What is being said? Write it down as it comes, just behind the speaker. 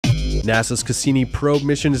NASA's Cassini Probe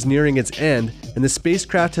mission is nearing its end, and the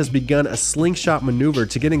spacecraft has begun a slingshot maneuver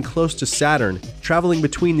to getting close to Saturn, traveling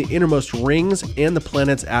between the innermost rings and the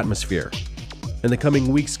planet's atmosphere. In the coming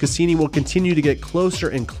weeks, Cassini will continue to get closer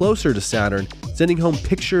and closer to Saturn, sending home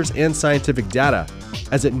pictures and scientific data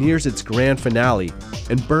as it nears its grand finale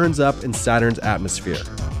and burns up in Saturn's atmosphere.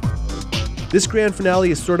 This grand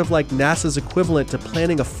finale is sort of like NASA's equivalent to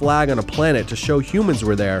planting a flag on a planet to show humans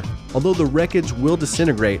were there, although the wreckage will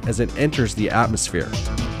disintegrate as it enters the atmosphere.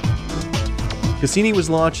 Cassini was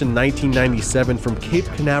launched in 1997 from Cape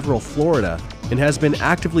Canaveral, Florida, and has been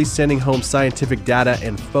actively sending home scientific data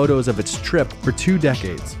and photos of its trip for 2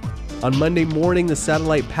 decades. On Monday morning, the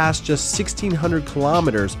satellite passed just 1,600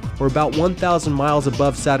 kilometers, or about 1,000 miles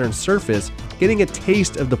above Saturn's surface, getting a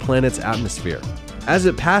taste of the planet's atmosphere. As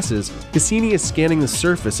it passes, Cassini is scanning the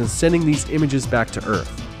surface and sending these images back to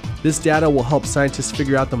Earth. This data will help scientists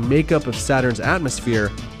figure out the makeup of Saturn's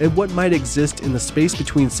atmosphere and what might exist in the space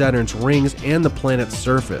between Saturn's rings and the planet's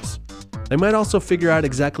surface. They might also figure out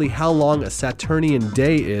exactly how long a Saturnian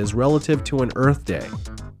day is relative to an Earth day.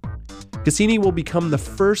 Cassini will become the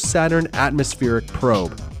first Saturn atmospheric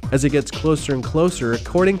probe as it gets closer and closer,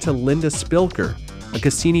 according to Linda Spilker, a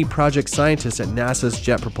Cassini project scientist at NASA's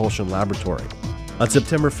Jet Propulsion Laboratory. On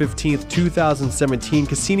September 15, 2017,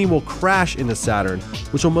 Cassini will crash into Saturn,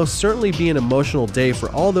 which will most certainly be an emotional day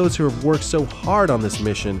for all those who have worked so hard on this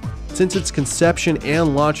mission since its conception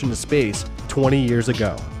and launch into space 20 years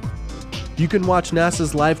ago. You can watch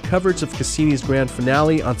NASA's live coverage of Cassini's grand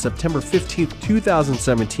finale on September 15,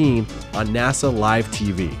 2017 on NASA Live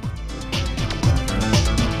TV.